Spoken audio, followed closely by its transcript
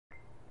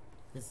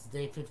This is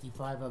day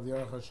 55 of the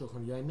Aruch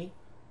HaShulchan Yomi.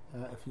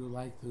 If you would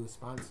like to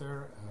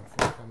sponsor a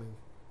forthcoming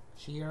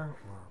shiur or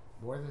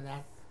more than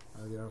that,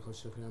 the Aruch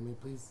HaShulchan Yomi,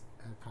 please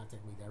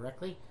contact me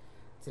directly.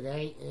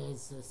 Today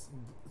is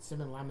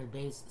Siman Lamed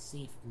Beis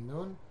Sif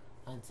Nun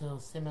until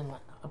Siman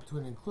up to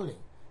and including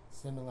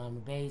Siman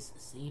Lamed Beis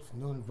Sif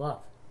Nun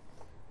Vav.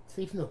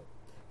 Sif Nun.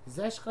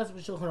 Zesh Chas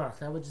b'Shulchan Aruch.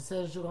 That which it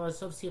says Shulchan Aruch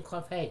Sof Sif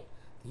Chaf Hey.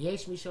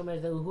 Yesh Mishomer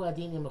Dehu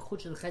Adin Yem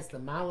Chutz Shel Ches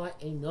Lamala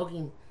Ein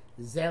Nogin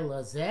Zeh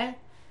LaZeh.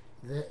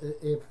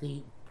 If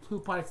the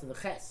two parts of the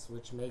ches,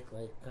 which make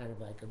kind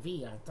of like a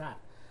V on top,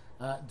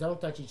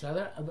 don't touch each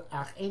other,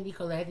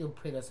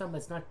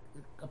 it's not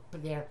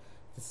their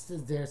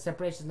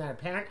separation is not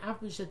apparent.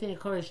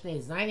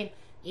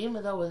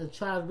 Even though the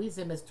child reads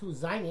them as two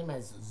zaynim,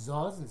 as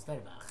zos instead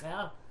of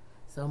achel,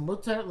 so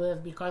mutter will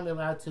become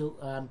allowed to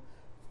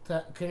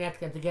connect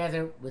them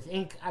together with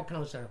ink.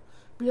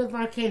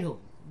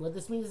 What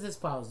this means is as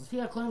follows: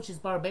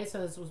 based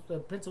on the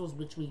principles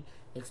which we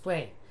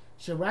explained.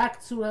 Shirak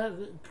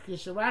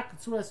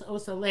Tzuras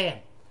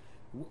Osaleim,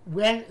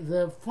 when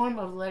the form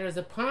of the letter is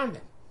upon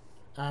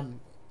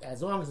them,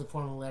 as long as the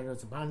form of the letter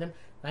is upon them,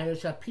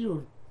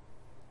 Shapir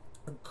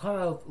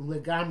Korov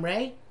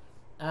Legamre,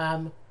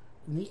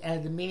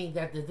 the meaning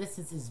that the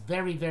distance is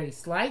very, very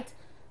slight.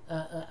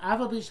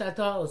 Aval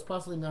Bishato is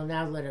possibly known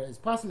now, the letter is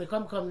possibly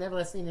come,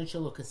 nevertheless, in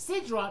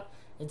Sidra,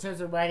 in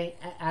terms of writing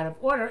out of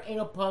order, ain't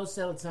opposed,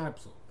 so it's not a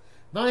psul.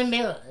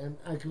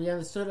 And can be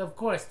understood, of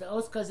course. The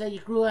os kazeh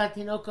yikru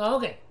atinoka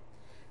hogan.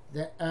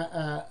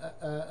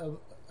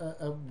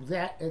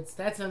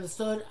 That's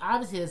understood.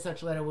 Obviously,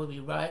 such a letter will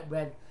be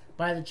read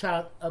by the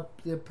child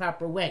the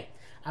proper way.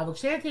 But the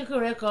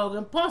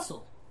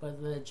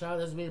child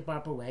doesn't read the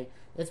proper way.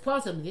 It's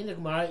possible.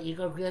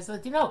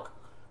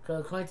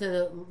 According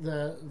to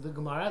the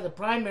Gemara, the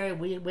primary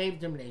way of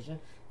determination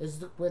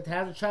is with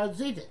how the child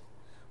reads it.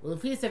 Well,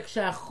 if he's if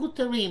that's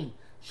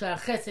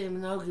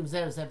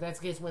the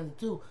case, when the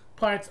two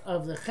parts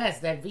of the ches,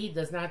 that V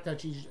does not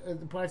touch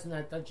the parts do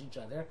not touch each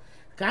other,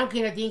 it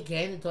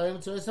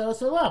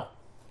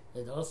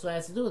also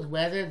has to do with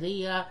whether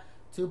the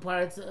two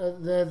parts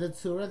of the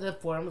tzura, the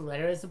form of the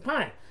letter, is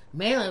upon it.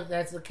 If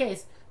that's the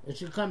case, it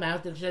should come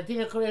out that the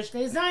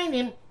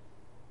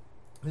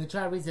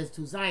child reads as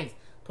two zayins,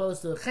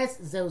 opposed to a ches,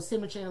 its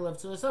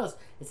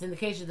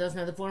indication it doesn't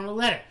have the form of a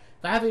letter.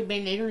 Even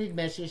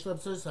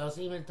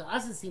to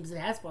us it seems it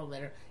has form of a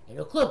letter, and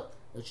no clue.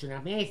 It should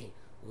not be anything.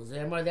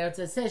 There it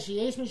says, those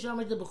who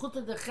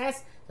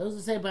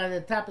say by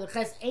the top of the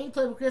ches,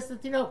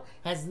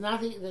 has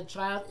nothing, the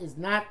child is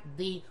not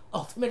the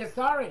ultimate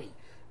authority.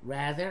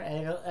 Rather,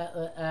 in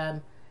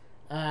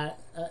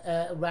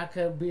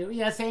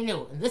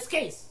this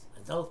case,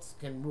 adults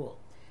can rule.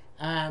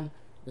 And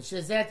then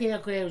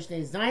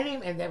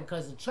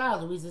because the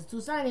child who reads his two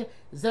zaynim,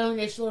 it's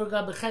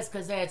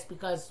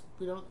because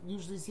we don't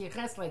usually see a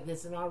ches like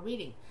this in our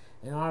reading.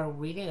 In our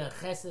reading, a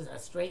ches is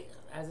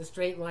has a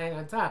straight line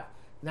on top,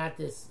 not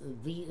this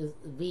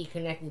V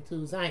connecting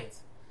two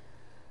zayins.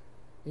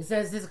 He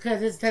says this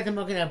is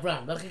Tetemogin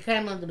Abram.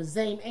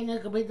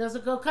 It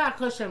doesn't go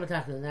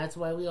and that's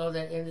why we all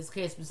that in this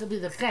case, specifically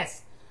the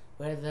ches,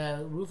 where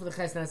the roof of the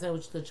ches, to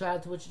which the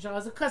child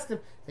is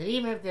accustomed, that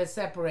even if they're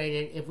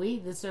separated, if we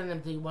discern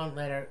them to one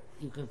letter,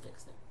 you can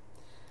fix them.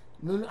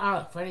 Nun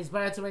Aleph. For his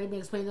barats already been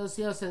explained. Those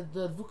seals said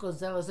the vukos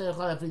zelos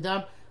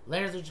freedom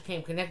letters which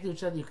became connected to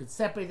each other, you could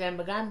separate them.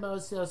 Magam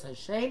seals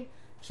Hashem,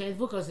 Hashem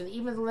vukos, and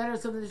even the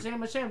letters of the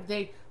Hashem,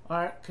 they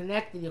are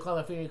connected. You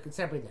can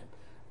separate them.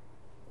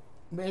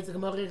 It's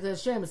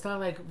not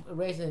like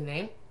erasing the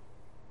name.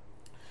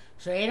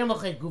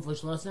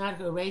 It's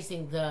not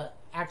erasing the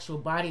actual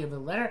body of the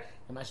letter,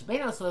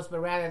 but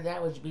rather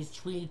that which is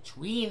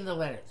between the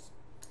letters.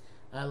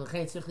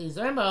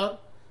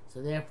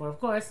 So therefore, of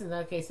course, in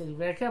that case, be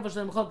very careful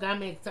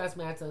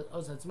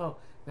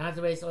not to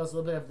erase also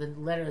a little bit of the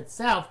letter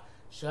itself,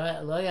 so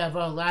as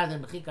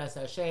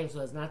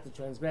not to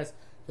transgress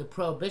the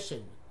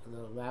prohibition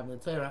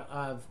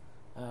of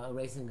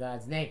erasing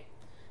God's name.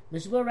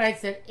 Mishabur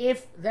writes that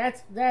if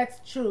that's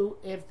true,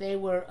 if they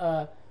were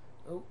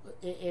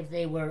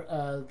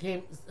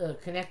came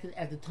connected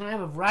at the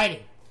time of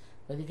writing,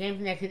 but they came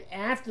connected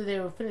after they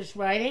were finished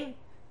writing,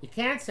 you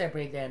can't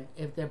separate them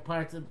if they're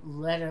parts of the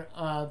letter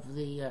of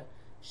the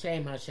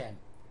Shem Hashem.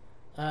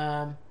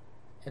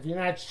 If you're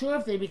not sure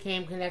if they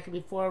became connected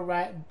before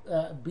by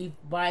the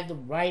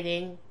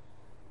writing,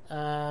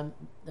 at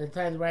the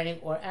time of the writing,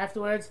 or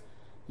afterwards,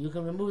 you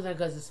can remove them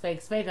because it's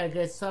fake. I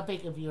guess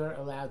suffix if you're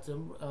allowed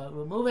to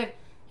remove it,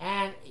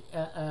 and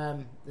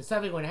the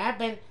suffix won't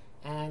happen.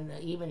 And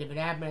even if it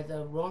happened at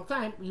the wrong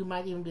time, you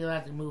might even be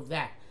allowed to move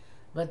that.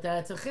 But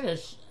it's a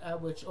chiddush,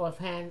 which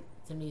offhand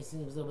to me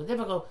seems a little bit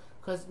difficult,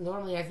 because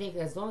normally I think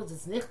as long as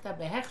it's nichta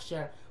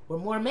behechsher, we're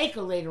more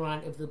makel later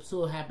on if the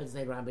psul happens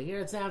later on. But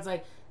here it sounds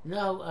like,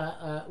 no,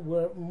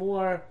 we're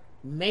more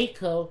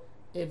makel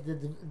if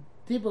the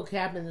dibuk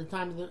happened at the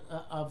time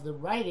of the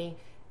writing,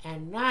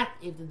 and not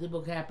if the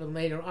dibuk happened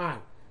later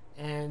on.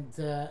 And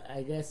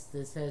I guess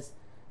this has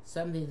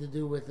something to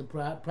do with the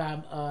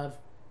problem of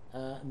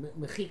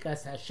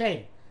Mechikas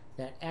Hashem,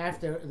 that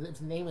after if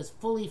the name is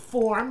fully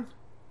formed,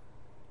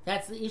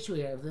 that's the issue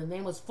here. If the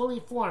name was fully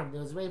formed,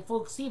 there was very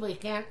full ksiva, you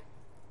can't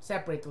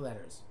separate the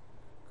letters.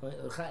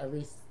 At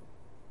least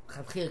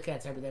Chatchila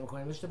can't separate them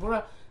according to Mishnah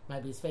Berurah.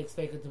 Might be fake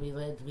to be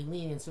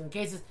lenient in certain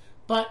cases.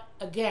 But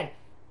again,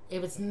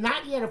 if it's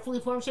not yet a fully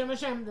formed Shem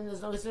Hashem, then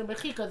there's no Yisrael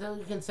Bechika, then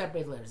you can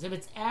separate the letters. If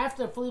it's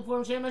after fully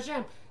formed Shem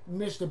Hashem,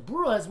 Mishnah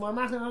Berurah is more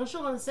machna on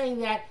Shulchan saying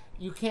that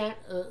you can't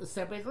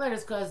separate the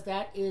letters because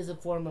that is a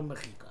form of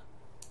Mechika,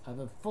 of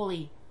a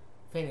fully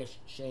finished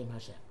Shem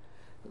Hashem.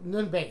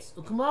 Nun base.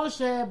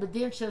 Ukmoshe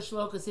bedin shel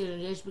shloka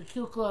sidron yesh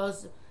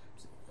bekuklos.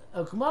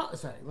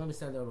 Sorry, let me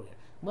start over again.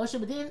 Moshe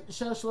bedin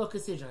shel shloka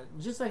sidron.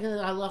 Just like in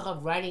the halacha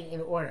of writing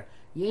in order.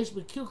 Yesh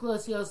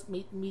bekuklos yos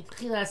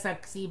mitchilas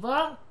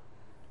haksiva.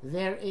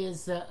 There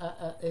is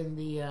in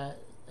the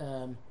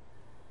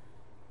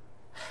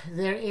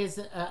there is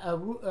a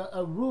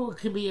rule. It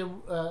could be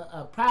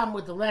a problem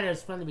with the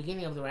letters from the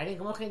beginning of the writing.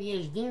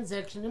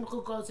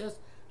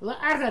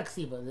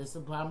 This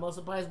problem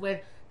also applies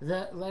when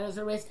the letters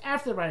are erased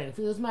after the writing. If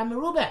it was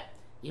merubah,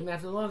 even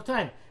after a long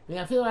time.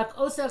 If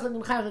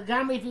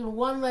even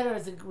one letter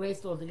is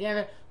erased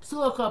altogether,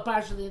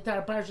 partially the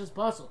entire parsha is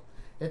possible.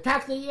 The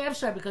takna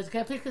yevshar, because you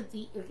can't fix it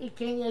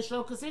can't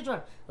shloka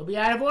sidron. It'll be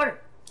out of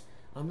order.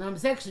 But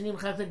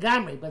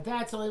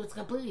that's only if it's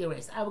completely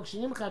erased.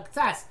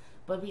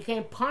 But it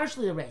became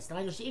partially erased. The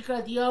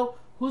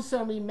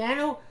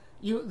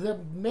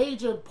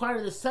major part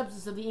of the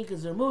substance of the ink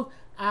is removed.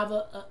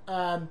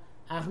 But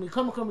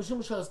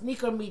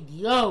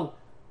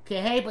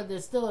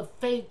there's still a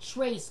faint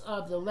trace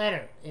of the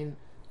letter in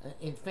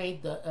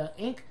faint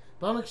ink.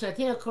 Such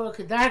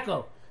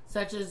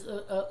as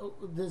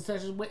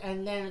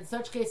and then in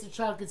such case the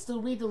child can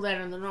still read the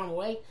letter in the normal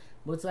way.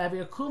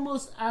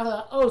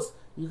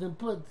 You can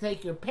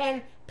take your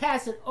pen,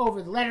 pass it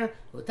over the letter,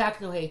 and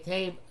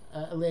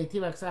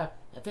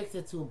fix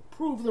it to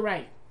improve the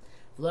writing.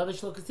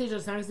 Because the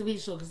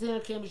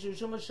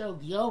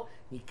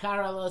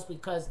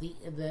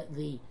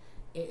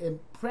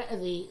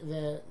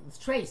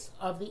trace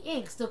of the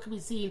ink still can be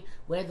seen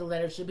where the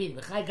letter should be.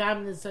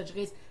 In such a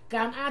case,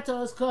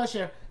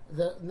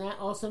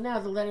 also now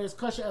the letter is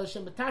kosher.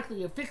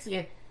 You're fixing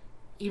it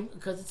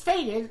because it's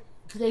faded.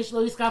 That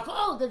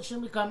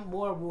shouldn't become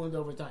more ruined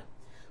over time.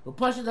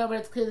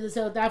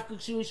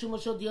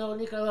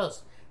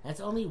 That's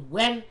only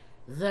when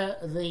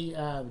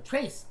the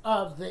trace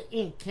of the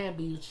ink can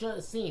be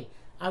seen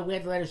where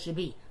the letter should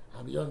be.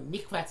 But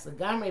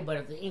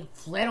if the ink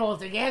fled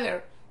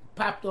altogether,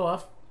 popped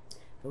off,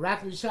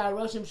 there's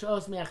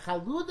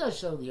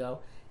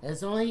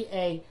only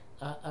a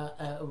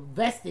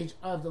vestige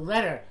of the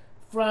letter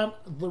from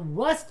the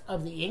rust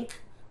of the ink.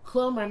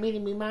 Because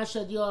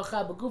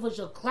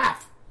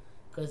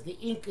the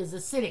ink is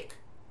acidic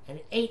and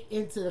it ate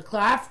into the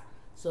cloth,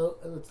 so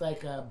it's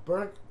like a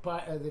burnt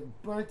part.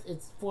 Burnt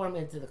its form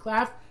into the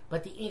cloth,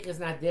 but the ink is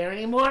not there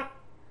anymore.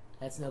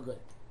 That's no good.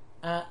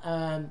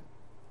 Because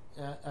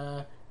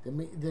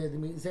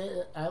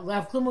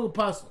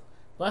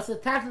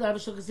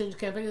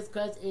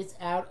it's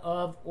out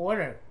of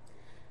order.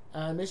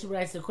 Mishnah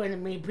writes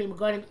according to Prima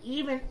Godim,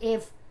 even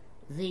if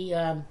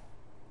the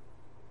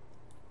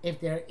if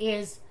there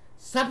is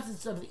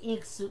substance of the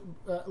ink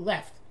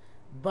left,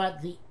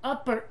 but the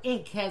upper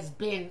ink has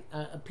been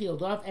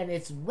peeled off and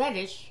it's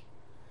reddish,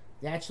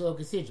 that's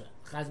shloka sidron.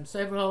 Chazim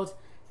Sofer holds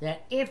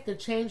that if the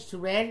change to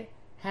red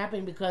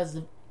happened because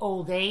of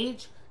old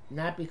age,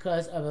 not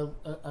because of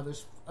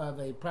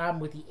a problem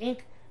with the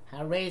ink,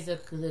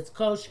 hareza because it's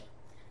kosher,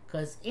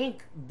 because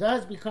ink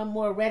does become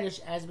more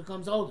reddish as it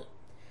becomes older.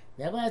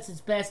 Nevertheless,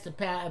 it's best to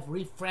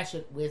refresh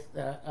it with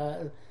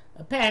a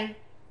pen,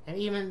 and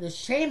even the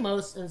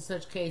shemos in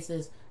such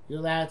cases, you're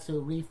allowed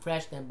to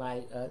refresh them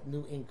by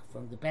new ink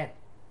from the pen.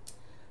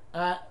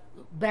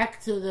 Back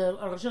to the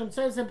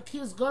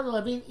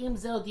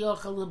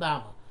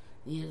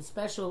the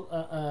special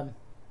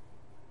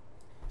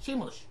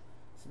shimush,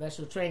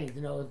 special training to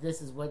know if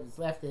this is what is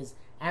left is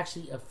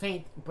actually a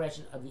faint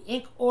impression of the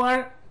ink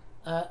or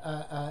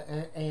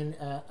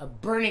a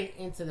burning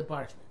into the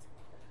parchment.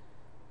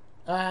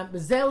 That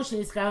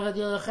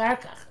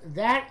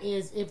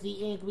is if the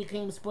ink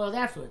became spoiled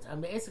afterwards.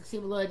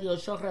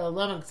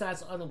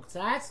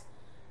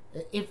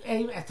 If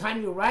at the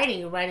time you're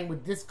writing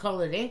with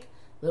discolored ink,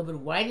 a little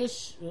bit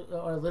whitish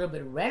or a little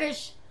bit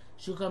reddish,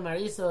 Shukha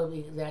Marisa,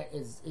 that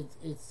is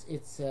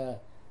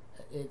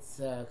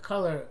its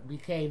color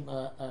became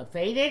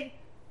faded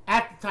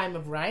at the time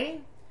of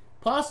writing.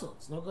 Possible,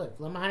 it's no good.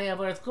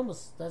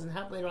 Doesn't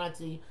help later on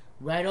to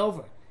write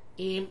over.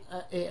 The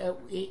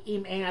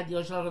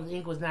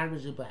ink was not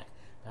originally black.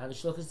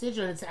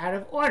 It's out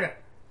of order.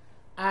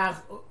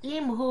 If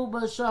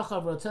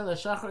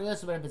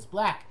it's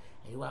black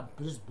and you want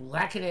to just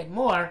blacken it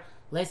more,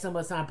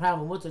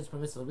 it's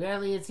permissible.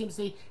 Rarely it seems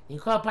to be you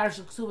call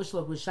partial ksuva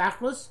shlok with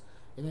shakrus,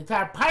 and the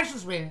entire parsha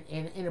is written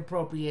in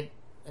inappropriate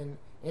and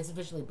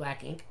insufficiently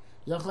black ink.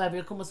 You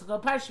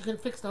can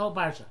fix the whole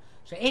parsha.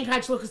 She'ain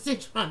Kaj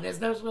Shluchasitron. There's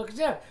no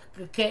Shluchasitron.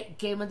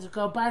 Came into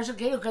Kol Parsha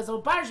Keilu because the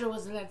Parsha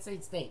was in that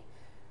same state.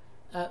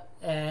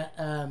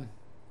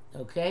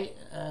 Okay,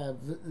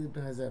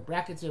 there's a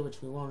bracket here which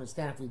we won't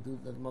understand if we do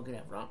the Mogen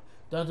Avram.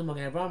 Don't do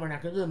Mogen Avram. We're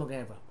not going to do the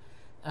Mogen Avram.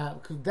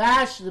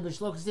 Kudash the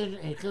B'Shluchasitron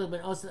and Chiluk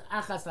Ben Osa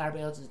Achas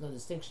L'Arbeot. There's no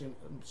distinction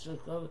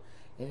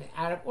in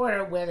out of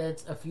order whether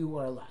it's a few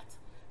or a lot.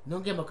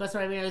 Nungim Makos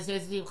Rabbeinu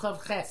says the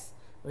Chav Ches.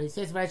 When he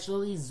says about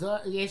Shluli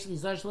Yeshli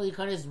Zor Shluli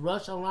Kodesh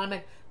Rosh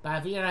Halamed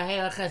Ba'avir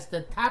HaHei Ches,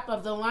 the top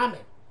of the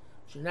Lamed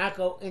should not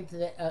go into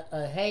the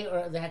Hay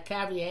or the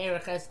Hakavi Hay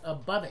Ches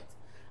above it.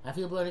 I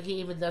feel blood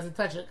even doesn't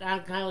touch it.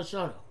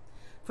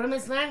 From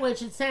its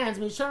language, it sounds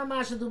Mishor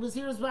Masha Du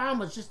B'Zirus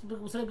Ba'almos, just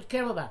to be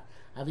careful about.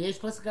 Aviyesh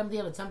Pasuk Gam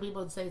Diavad. Some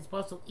people would say it's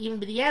possible even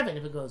be the Evan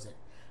if it goes in.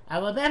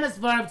 Avabemes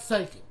Varav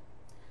Tzoikim.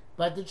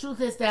 But the truth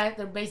is that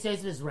the base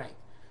is right.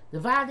 The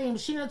Vadim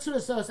Shina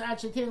Tzuros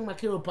actually taking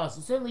Makiru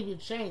Puzzle. Certainly, if you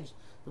change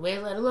the way I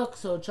let it look,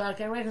 so a child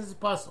can recognize it's a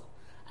puzzle.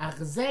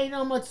 Achzei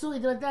no Matsui,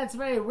 but that's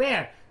very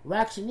rare.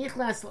 Rak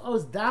Shenichlas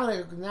Os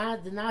Dalet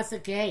Dinasa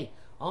Kehei.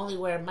 Only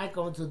where it might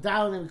go into a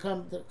Dalet and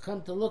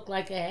come to look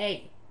like a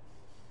hay.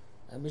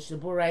 Mishnah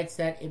Bur writes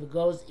that if it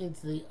goes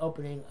into the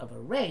opening of a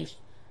Reish,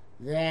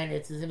 then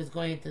it's as if it's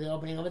going into the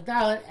opening of a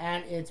Dalet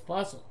and it's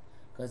puzzle.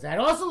 Because that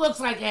also looks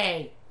like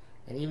hay.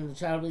 And even the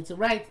child reads it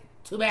right,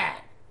 too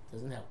bad.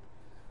 Doesn't help.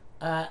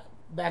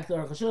 Back to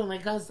Aruch HaShulchan, when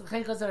it comes to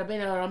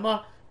Rabbeinu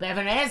Ramah,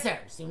 Be'evan Ezer,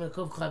 Simon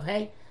Kuv Chav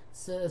Hey,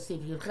 see if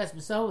you could ches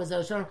b'so, as I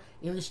was showing,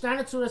 in the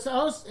Shtana Tzuras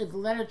Os, if the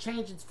letter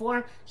changed its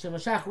form,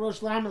 Shemashach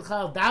Rosh Lamed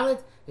Chal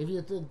Dalet, if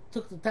you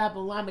took the top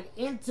of Lamed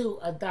into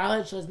a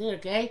Dalet, shows near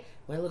K,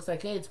 when it looks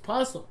like K, it's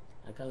possible.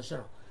 Like I was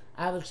showing.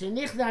 Avik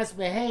Shenichdas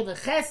Behei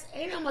V'Ches,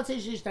 Eino Matzei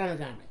Shtana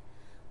Gamri.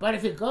 But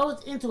if it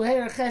goes into Hey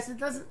or Ches, it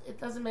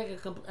doesn't make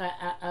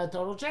a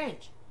total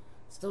change.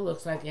 It still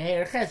looks like a Hey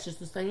or Ches, just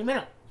to stay in the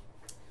middle.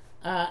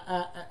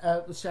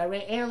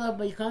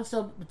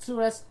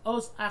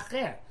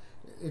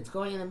 It's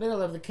going in the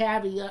middle of the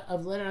cavity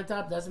of the letter on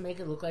top, doesn't make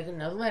it look like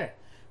another letter.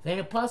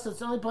 It's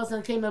the only puzzle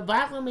that came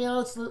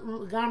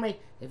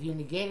if you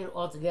negate it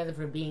altogether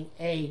from being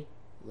a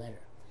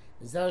letter.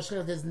 This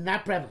is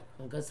not prevalent.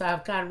 Because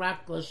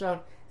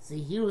it's a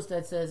use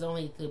that says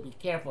only to be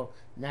careful,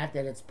 not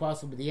that it's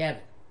possible the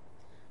evidence.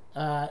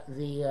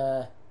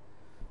 The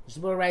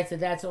Shmuel writes that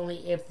that's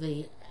only if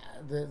the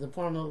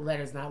formal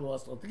letter is not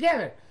lost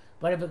altogether.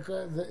 But if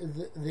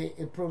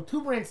the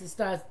protuberance is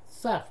such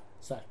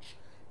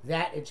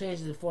that it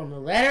changes the form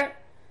of the letter,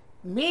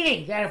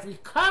 meaning that if we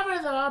cover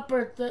the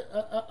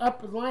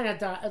upper line at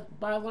the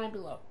bottom line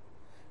below,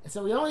 and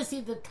so we only see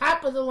the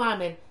top of the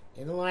lamed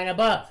in the line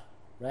above,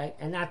 right,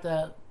 and not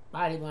the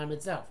body line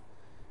itself.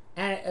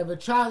 And if a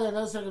child in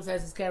those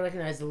circumstances can't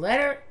recognize the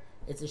letter,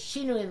 it's a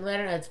shinu in the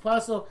letter, and it's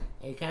possible,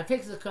 and you can't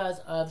fix it because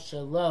of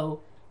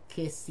shalo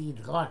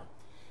kisidron.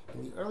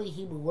 In the early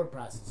Hebrew word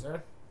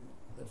processor,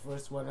 the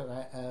first one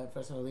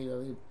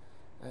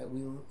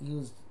we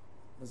used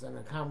was on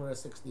a Commodore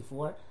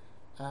 64.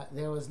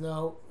 There was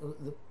no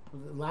the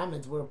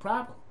laments were a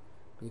problem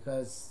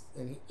because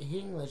in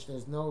English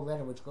there's no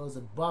letter which goes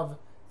above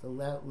the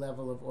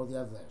level of all the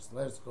other letters. The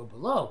letters go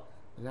below,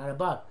 but not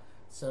above.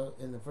 So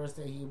in the first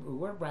Hebrew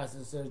word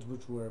processors,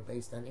 which were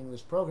based on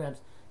English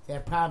programs, they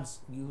had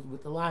problems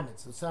with the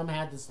laments. So some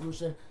had the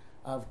solution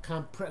of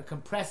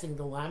compressing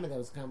the lament. That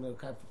was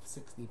Commodore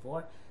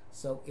 64.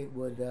 So it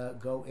would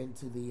go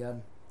into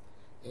the,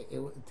 it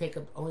would take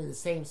up only the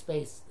same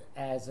space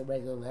as a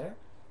regular letter.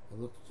 It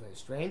looked very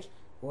strange.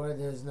 Or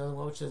there's another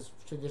one which is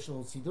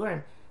traditional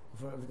Sidurim,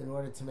 in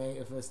order to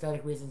make, for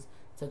aesthetic reasons,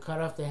 to cut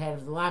off the head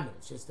of the lamed.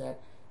 It's just that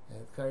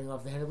cutting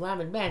off the head of the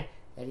lamed meant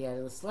that he had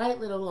a slight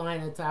little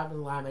line on top of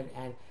the lamed,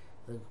 and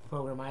the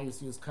program I used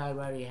to use,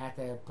 Kairari, you had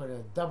to put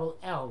a double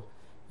L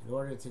in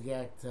order to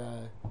get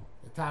the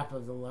top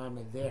of the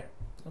lamed there.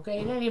 Okay,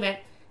 in any event,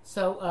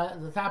 so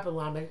the top of the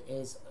lamed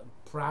is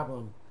a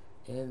problem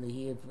in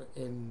the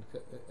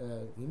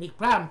unique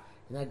problem,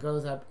 and that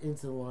goes up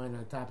into the line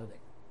on top of it.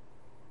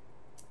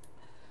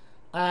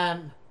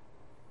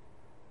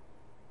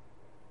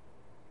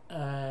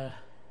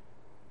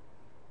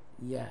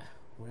 Yeah,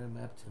 where am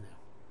I up to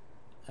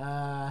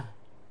now?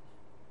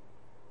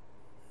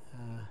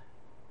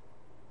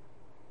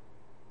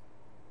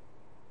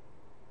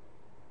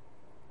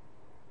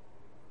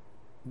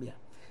 Yeah.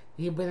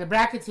 In the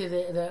brackets here,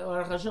 the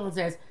Aruch HaShulchan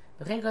says,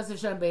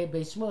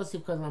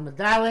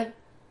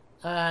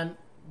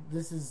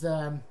 this is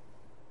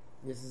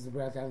the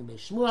bracket on the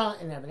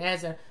Shmuel and Ibn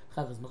Ezra.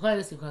 And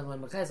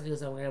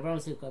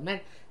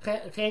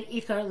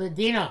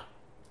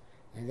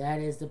that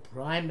is the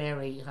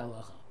primary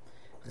halacha.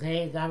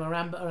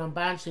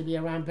 Ramban should be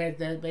around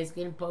that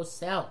basically in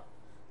posel.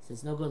 So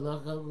it's no good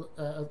look.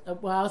 Well,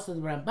 also the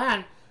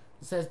Ramban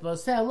says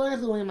posel.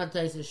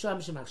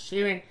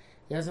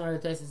 He doesn't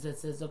want the Tosfos that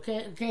says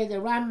okay. The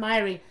Ram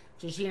Myri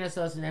Shishina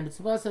Sos and it's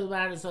supposed to be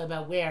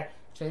about where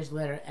changed the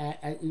letter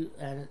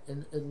and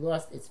it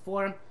lost its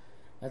form.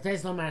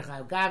 Tais lo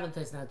marchav gavin,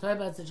 tais not toy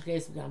about such a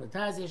case. Gam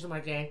taz yesh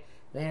markain.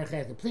 Then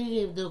chet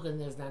completely duk, and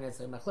there's not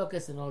necessarily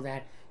machlokas and all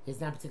that is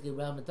not particularly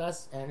relevant to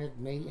us, and it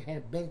may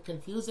have been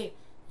confusing.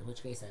 In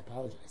which case, I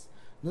apologize.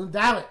 Nun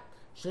dalet.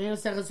 Shleim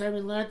Seches we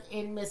learned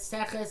in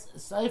Meseches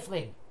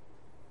Seifrim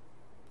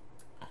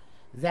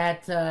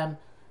that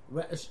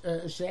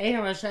She'ein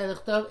Rashai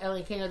L'chtov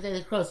Eli Kein Yodei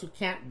L'kros. You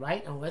can't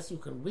write unless you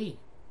can read,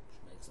 which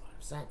makes a lot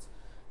of sense.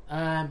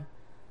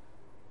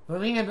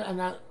 In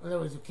other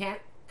words, you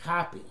can't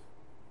copy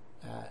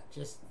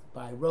just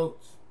by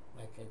rote.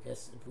 Like I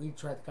guess if we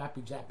try to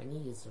copy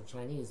Japanese or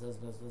Chinese, those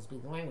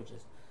speak the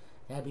languages,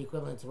 that'd be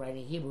equivalent to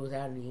writing Hebrew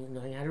without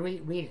knowing how to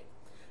read it.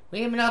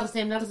 Last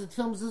right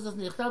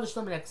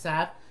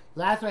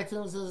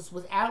tefillah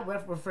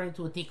without referring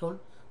to a tikkun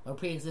or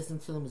pre-existing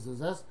tefillah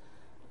mezuzos.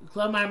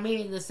 Klomar,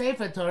 meaning the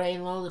Sefer Torah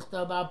in lo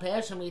lichtov al peh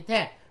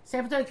shemiteh.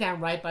 Sefer Torah can't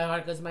write by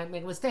heart because it might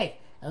make a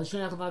mistake. El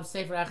shunach levav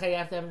Sefer acher, you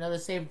have to have another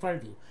Sefer in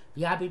front of you.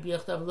 V'yabi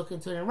b'yichtov, look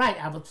into it and write.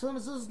 Avot tefillah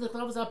mezuzos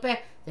lichtov al peh.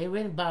 They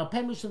written ba'al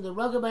peh mishum the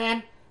roga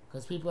b'hem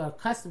because people are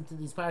accustomed to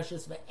these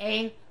parashas.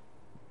 Ve'ein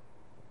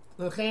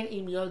l'chein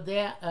im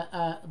yodeh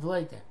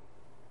v'loiteh.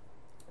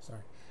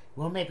 Sorry.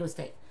 Won't make a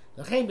mistake.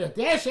 If you know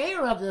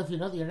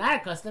that you're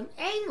not accustomed,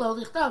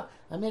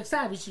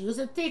 you should use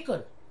a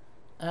tikkun.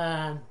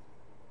 And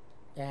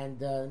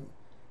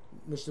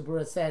Mr.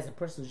 Bura says a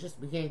person who's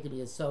just beginning to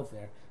be a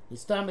sofer,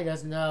 his stomach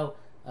doesn't know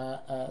how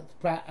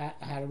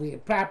to read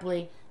it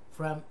properly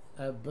from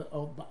by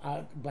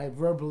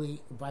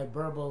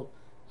verbal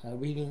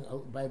reading,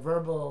 by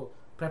verbal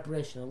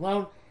preparation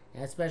alone,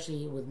 and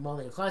especially with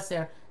Molei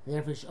Chaser, and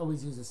therefore you should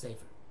always use a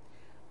sefer.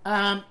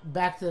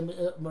 Back to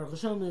the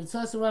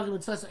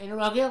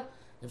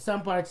if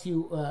some parts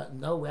you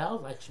know well,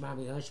 like Shema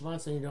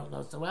V'Yishma, so you don't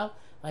know so well,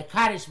 like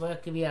Kaddish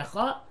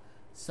V'Kiviyachot,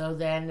 so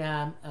then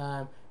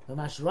that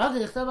which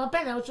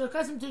you're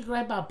accustomed to, you can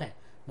write Baal Peh.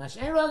 That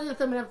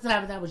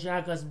which you're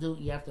not accustomed to,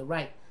 you have to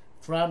write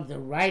from the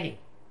writing.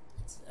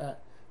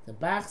 The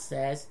Bach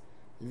says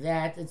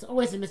that it's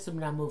always a mitzvah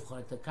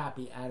muvchar to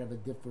copy out of a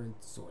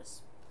different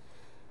source.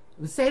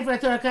 The Sefer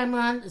Torah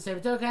Kamlan, the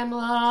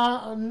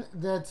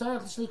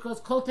Tzarech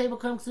Shlichos Kol Table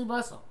Kam Ksiv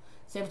Basel.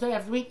 Sefer Torah, you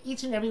have to read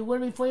each and every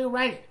word before you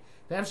write it.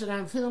 V'am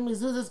Shagam Filim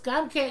Mezuzos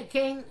Gam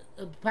Kain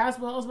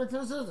possible also by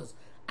Mezuzos.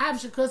 Av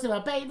Shekosev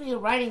Alpeh, even you're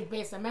writing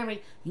based on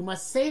memory, you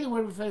must say the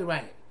word before you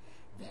write it.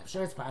 V'am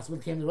Sure it's possible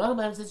to came to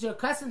Rogabam since you're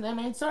accustomed to them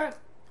ain't Tzarech.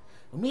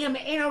 Umiyam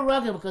ain't no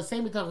Rogab because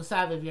same with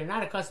Tochasav, if you're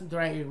not accustomed to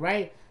write, you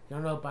write, you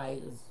don't know by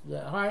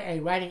heart,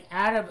 writing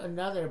out of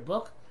another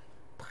book,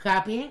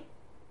 copying.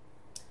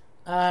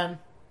 You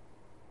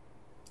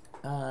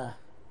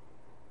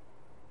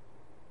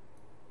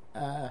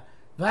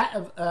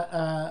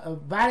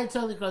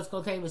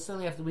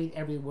certainly have to read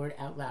every word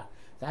out loud.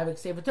 That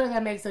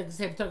makes like a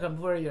Sefer Torah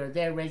before you're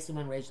there, racing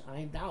and race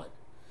ayin dalet.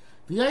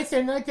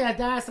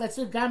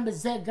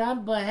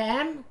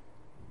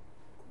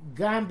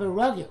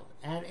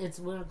 And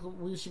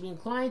we should be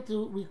inclined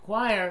to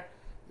require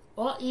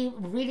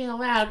reading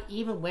aloud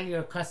even when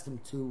you're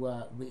accustomed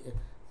to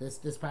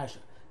this parasha.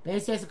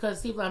 If you're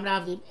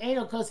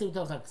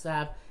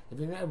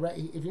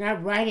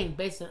not writing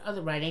based on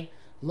other writing,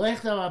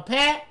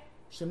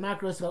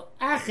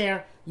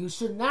 you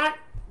should not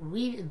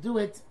do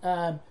it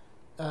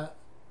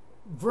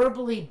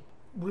verbally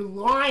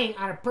relying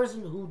on a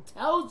person who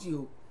tells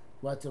you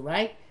what to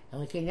write.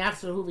 And so you have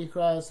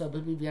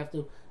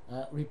to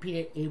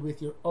repeat it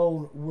with your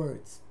own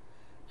words.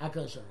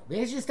 It's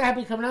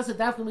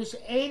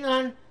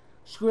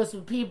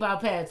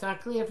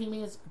not clear if he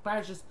means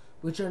parashas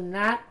which are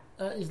not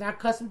is not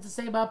accustomed to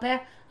say about peh.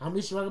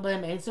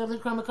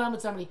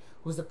 Somebody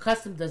who's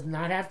accustomed does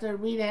not have to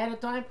read ahead of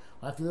time.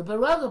 Or I feel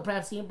barogil,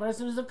 perhaps the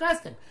person who's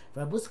accustomed.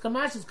 For Abus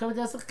Kamash is coming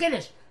to us a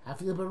kiddush. I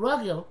feel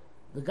barogil.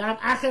 The gam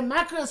acher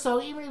makra.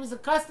 So even if he was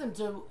accustomed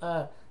to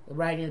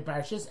writing the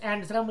parashas,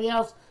 and somebody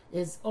else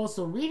is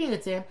also reading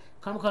it to him,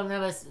 come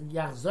neves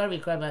yachzor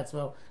v'kra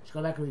b'atzmo. Should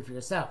go back and read for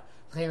yourself.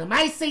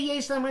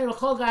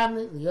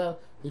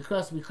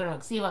 Because we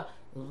couldn't see. You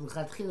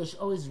should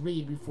always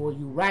read before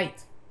you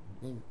write.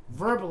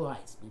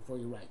 Verbalize before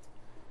you write.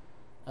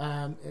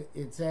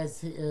 It says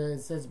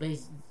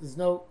there's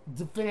no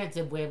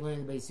definitive way of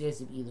learning the Beis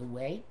Yosef either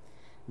way.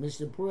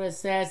 Mishnah Pura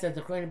says that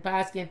the Kohen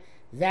Paskin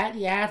that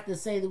you have to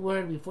say the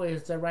word before you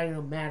start writing,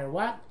 no matter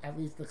what. At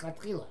least the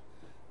Chatchila,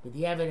 but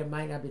the evidence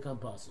might not become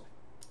possible.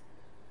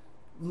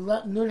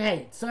 Nun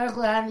hey, at the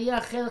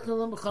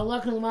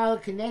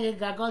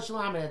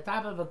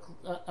top of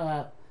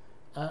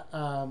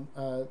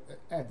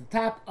at the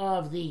top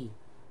of the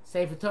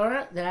Sefer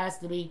Torah, there has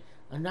to be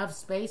enough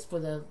space for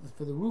the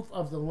roof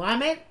of the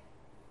lamed.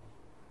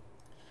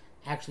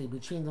 Actually,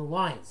 between the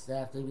lines, there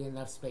has to be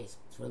enough space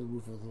for the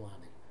roof of the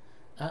lamed.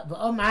 A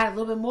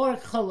little bit more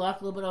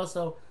chalak, a little bit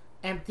also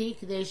empty.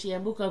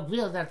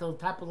 That the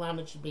top of the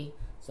lamed should be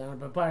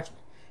surrounded by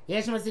parchment.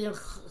 Some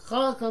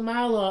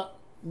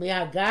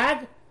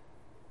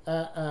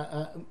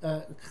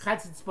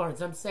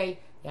say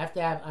you have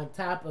to have on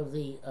top of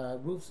the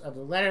roofs of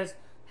the letters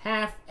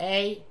half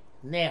a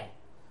nail.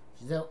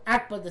 The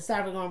Akba the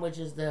Safra, which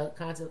is the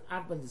concept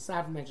Akba the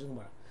Safra mentioned in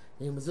the Gemara.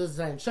 The mezuzahs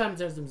and Sham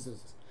there's the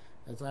mezuzahs.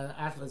 That's why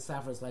Akba the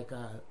Safra is like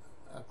a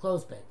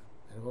clothespin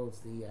that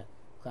holds the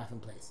cloth in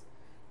place.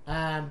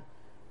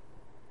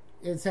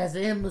 It says the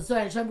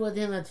mezuzah and Sham with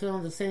him that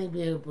film the same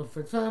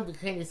for film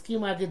became the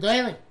schema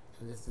gedoiling.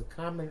 So this is a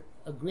common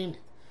agreement.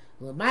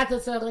 And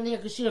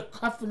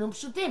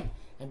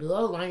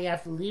below the line you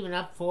have to leave it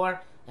up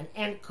for an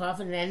end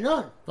cuff and an end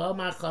nun. A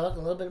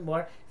little bit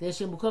more. In order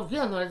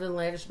that the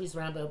ladder should be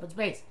surrounded by open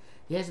space.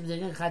 Some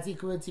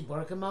people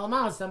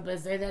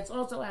say that's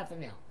also half a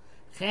nail.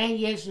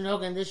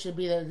 And this should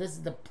be this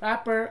is the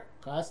proper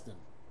custom.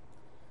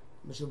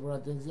 The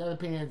other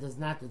opinion does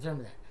not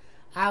determine that.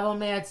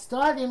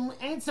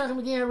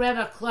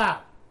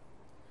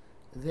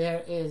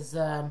 There is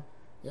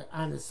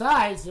on the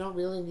sides you don't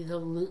really need to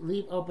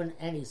leave open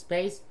any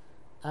space.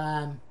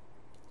 Leave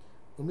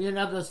a little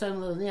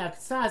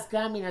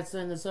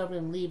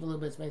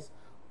bit of space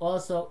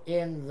also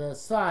in the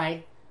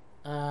side.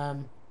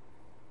 I'm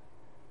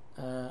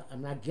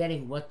not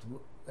getting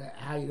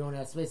how you don't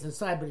have space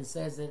inside, but it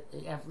says that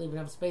you have to leave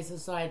enough space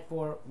inside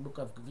for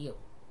Mukav Gvil.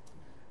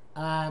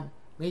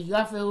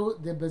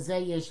 The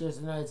Bazay Yeshua is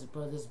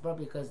this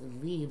probably because it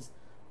leaves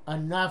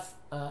enough.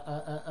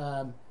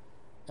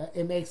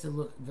 It makes it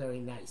look very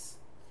nice.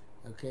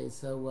 Okay,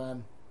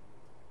 so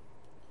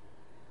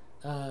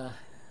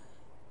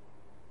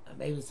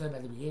maybe it's talking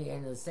about the beginning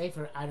and the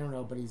Sefer. I don't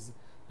know, but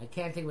I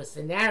can't think of a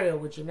scenario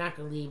which you're not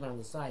going to leave on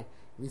the side.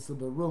 At least a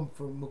little bit of room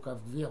for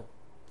Mukav Gvil.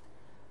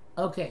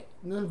 Okay,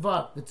 Nun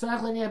Vav.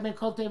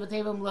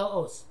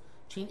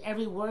 Between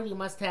every word, you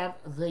must have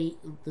the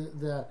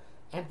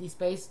empty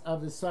space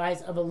of the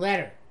size of a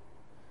letter.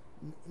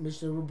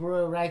 Mr.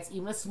 Rubura writes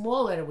even a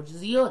small letter, which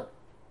is a Yud.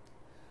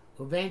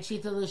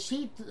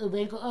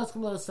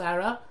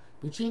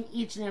 Between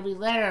each and every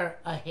letter,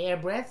 a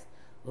hairbreadth.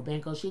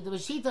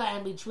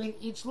 And between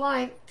each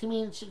line,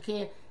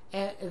 the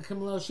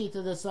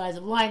size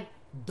of line,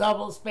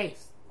 double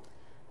space.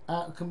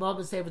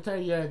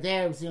 You're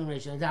there,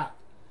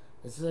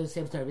 this is a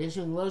Sefer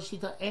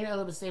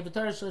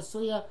Torah.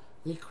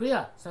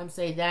 Some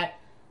say that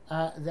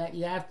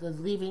you have to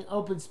leaving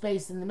open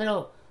space in the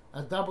middle,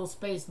 a double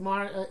space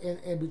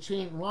in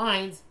between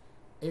lines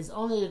is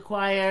only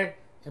required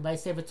by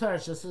Sefer Torah.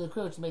 So the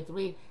Kriya, which is made to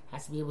read,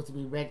 has to be able to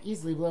be read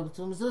easily below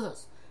between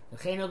mezuzos. The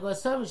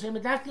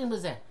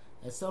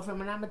Sofer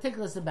are not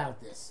meticulous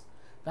about this.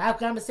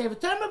 Sefer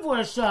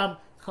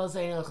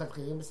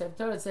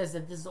Torah it says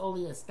that this is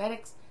only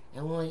aesthetics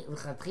and only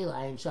l'chatchila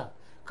ayin sham.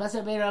 You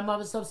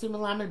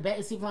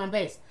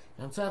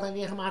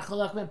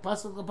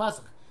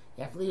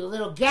have to leave a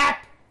little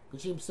gap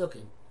between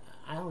psukim.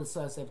 I only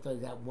saw a Sefer Torah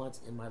that once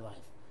in my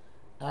life.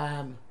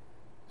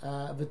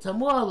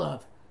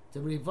 V'tamor to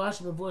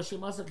revash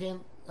mevushim also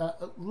can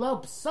lo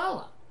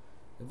psala.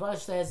 The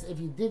Vash says if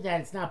you did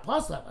that, it's not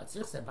possible. But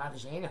you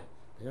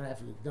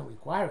don't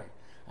require it.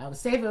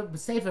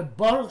 Sefer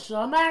Baruch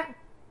Shomar.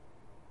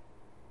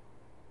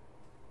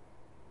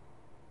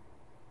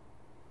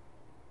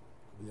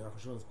 The Aruch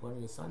HaShon is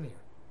quoting his son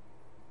here.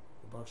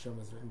 The Baruch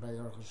Shomar is written by the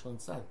Aruch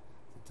HaShon's son,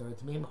 the Torah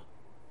Tamima.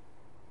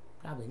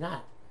 Probably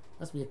not.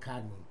 Must be a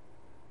Kadmon.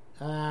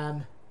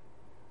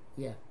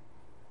 Yeah,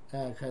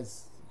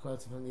 because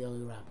quotes from the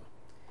Eli Rabbah.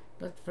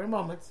 But for a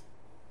moment,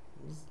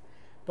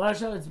 Baruch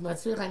Shomar is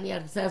Matzvich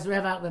Haniach says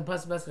Rev out when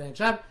Pasuk Baskar and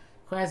Shab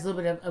requires a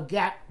little bit of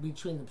gap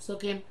between the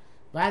psukim.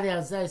 By the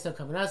Alzai so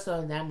Kavanaso,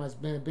 and that must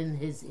have been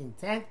his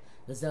intent.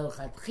 The Zel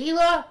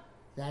Chatchila.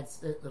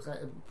 That's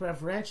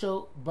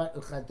preferential, but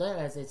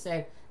as I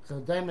said,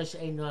 it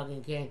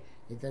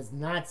does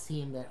not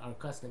seem that our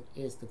custom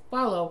is to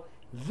follow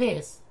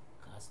this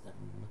custom.